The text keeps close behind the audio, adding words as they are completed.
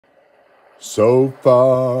So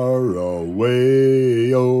far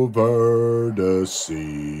away over the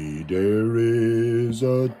sea, there is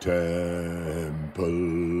a temple.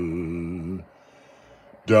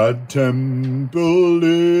 That temple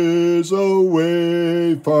is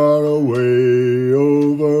away, far away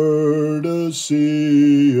over the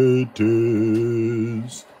sea it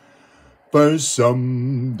is. For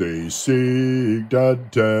some they seek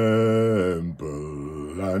that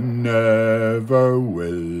temple, and never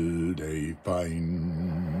will they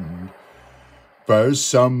find. For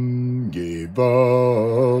some give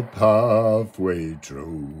up halfway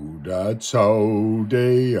through, that's how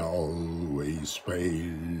they always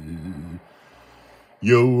fail.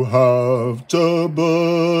 You have to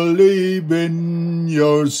believe in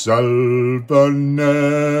yourself and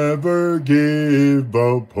never give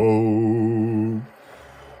up hope.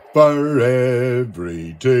 For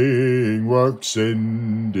everything works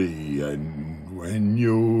in the end when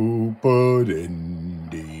you put in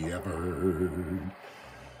the effort.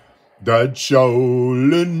 That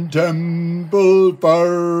Shaolin temple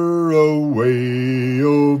far away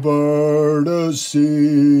over the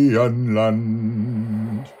sea and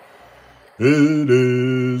land. It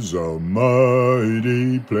is a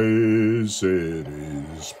mighty place, it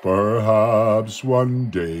is, perhaps one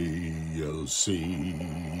day you'll see.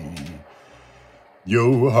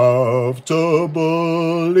 You have to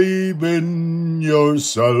believe in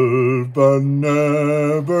yourself and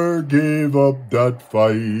never give up that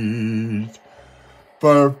fight.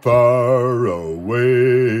 For far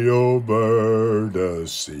away over the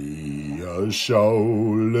sea, a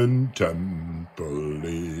Shaolin temple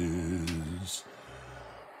is.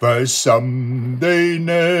 For some they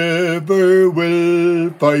never will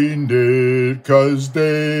find it, 'cause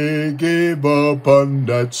they give up on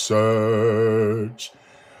that search.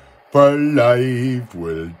 For life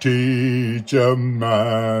will teach you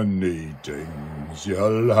many things,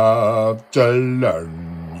 you'll have to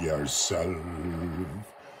learn yourself.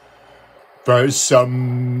 For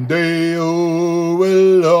someday you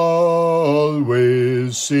will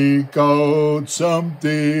always seek out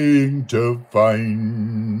something to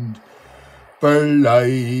find. For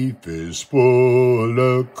life is full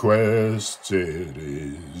of quests, it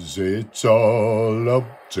is, it's all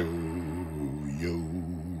up to you.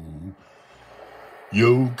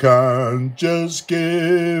 You can't just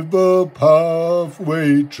give up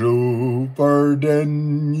halfway through, for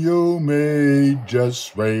then you may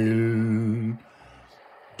just fail.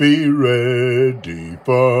 Be ready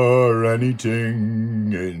for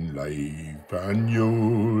anything in life, and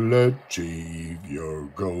you'll achieve your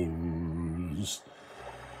goals.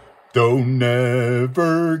 Don't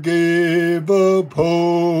ever give up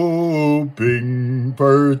hoping,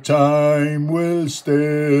 for time will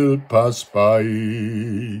still pass by.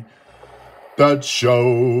 That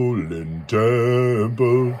Shaolin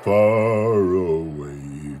temple far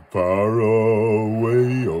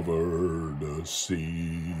away over the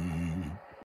sea.